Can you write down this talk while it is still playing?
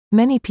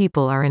Many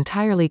people are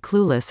entirely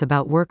clueless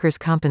about workers'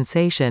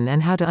 compensation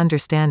and how to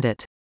understand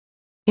it.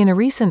 In a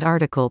recent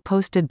article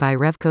posted by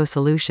Revco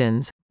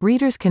Solutions,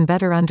 readers can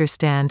better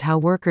understand how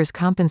workers'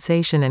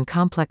 compensation and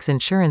complex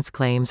insurance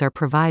claims are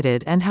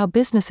provided and how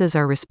businesses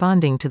are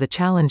responding to the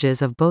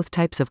challenges of both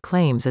types of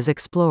claims as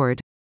explored.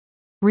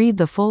 Read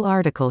the full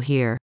article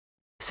here.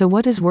 So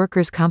what is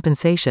workers'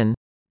 compensation?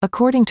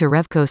 According to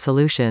Revco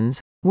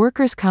Solutions,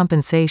 workers'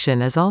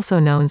 compensation is also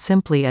known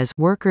simply as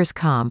workers'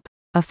 comp,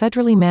 a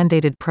federally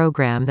mandated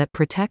program that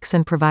protects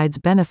and provides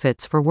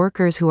benefits for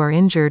workers who are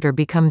injured or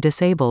become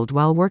disabled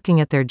while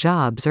working at their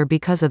jobs or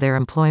because of their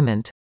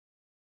employment.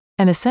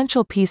 An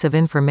essential piece of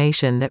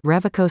information that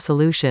Revco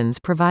Solutions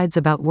provides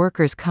about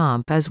workers'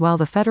 comp is while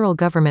the federal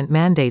government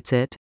mandates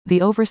it,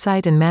 the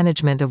oversight and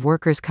management of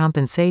workers'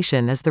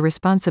 compensation is the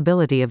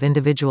responsibility of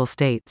individual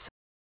states.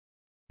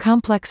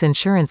 Complex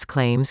insurance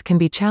claims can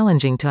be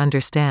challenging to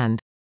understand.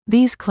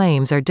 These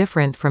claims are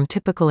different from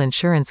typical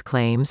insurance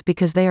claims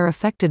because they are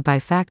affected by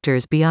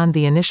factors beyond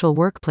the initial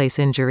workplace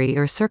injury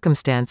or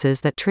circumstances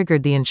that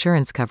triggered the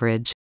insurance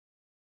coverage.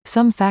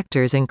 Some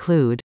factors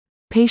include: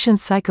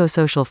 patients'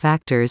 psychosocial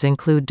factors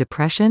include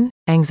depression,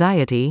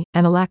 anxiety,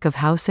 and a lack of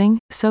housing,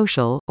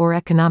 social, or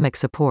economic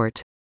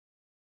support.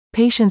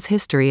 Patient's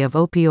history of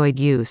opioid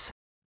use.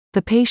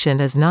 The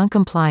patient is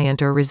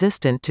noncompliant or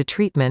resistant to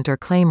treatment or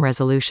claim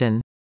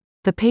resolution.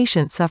 The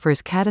patient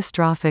suffers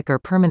catastrophic or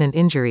permanent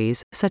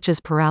injuries, such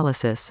as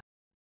paralysis.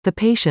 The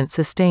patient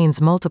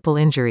sustains multiple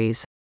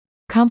injuries.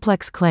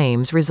 Complex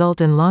claims result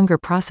in longer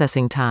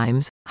processing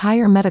times,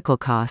 higher medical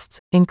costs,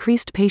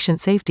 increased patient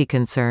safety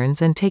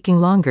concerns, and taking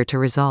longer to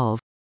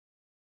resolve.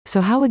 So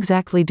how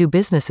exactly do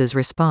businesses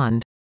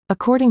respond?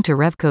 According to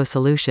Revco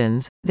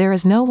Solutions, there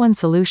is no one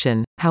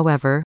solution.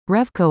 However,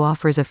 Revco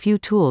offers a few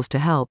tools to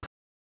help.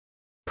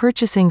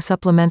 Purchasing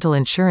supplemental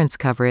insurance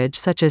coverage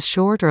such as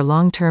short or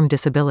long-term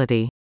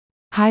disability.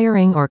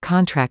 Hiring or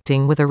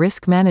contracting with a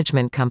risk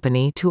management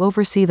company to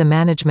oversee the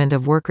management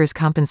of workers'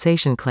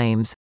 compensation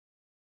claims.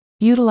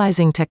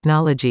 Utilizing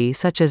technology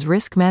such as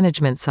risk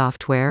management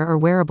software or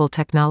wearable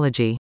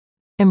technology.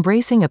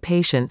 Embracing a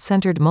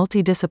patient-centered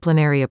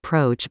multidisciplinary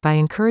approach by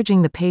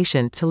encouraging the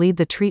patient to lead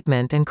the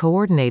treatment and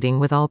coordinating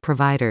with all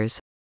providers.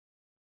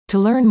 To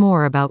learn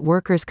more about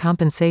workers'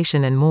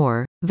 compensation and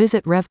more,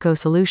 visit Revco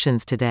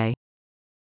Solutions today.